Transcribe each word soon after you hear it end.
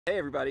Hey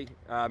everybody,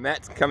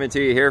 Matt's coming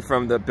to you here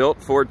from the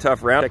Built Ford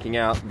Tough Roundup, checking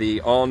out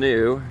the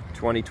all-new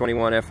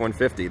 2021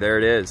 F-150. There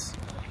it is.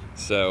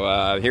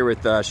 So here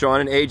with Sean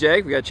and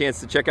AJ, we got a chance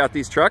to check out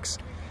these trucks.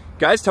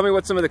 Guys, tell me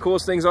what some of the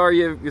coolest things are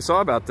you saw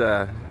about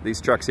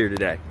these trucks here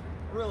today.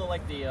 I really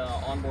like the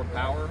onboard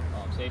power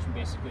station,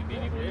 basically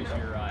being able to use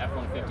your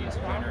F-150 as a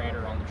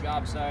generator on the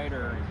job site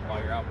or while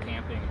you're out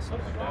camping and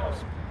stuff like that.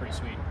 It's pretty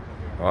sweet.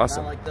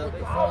 Awesome. I like the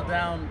fold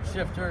down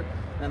shifter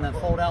and then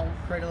fold out,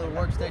 create a little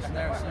workstation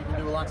there so you can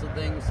do lots of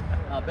things.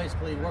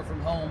 Basically work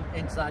from home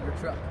inside your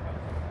truck.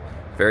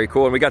 Very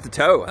cool. And we got the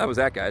tow. How was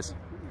that, guys?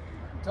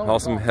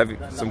 Awesome, heavy,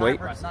 some weight.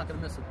 It's not going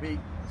to miss a beat.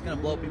 It's going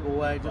to blow people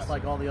away just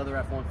like all the other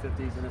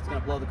F-150s, and it's going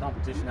to blow the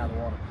competition out of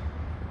the water.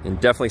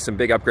 And definitely some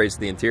big upgrades to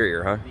the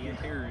interior, huh? The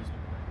interior is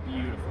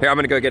beautiful. Here, I'm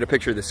going to go get a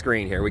picture of the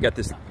screen here. We got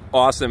this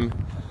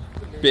awesome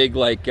big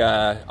like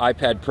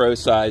iPad Pro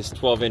size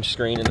 12-inch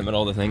screen in the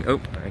middle of the thing. Oh,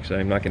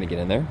 actually I'm not going to get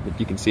in there, but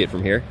you can see it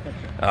from here.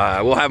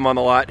 We'll have them on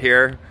the lot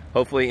here,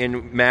 hopefully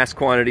in mass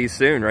quantities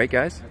soon, right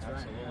guys?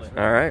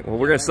 Absolutely. All right, well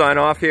we're going to sign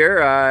off here.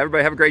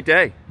 Everybody have a great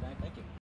day.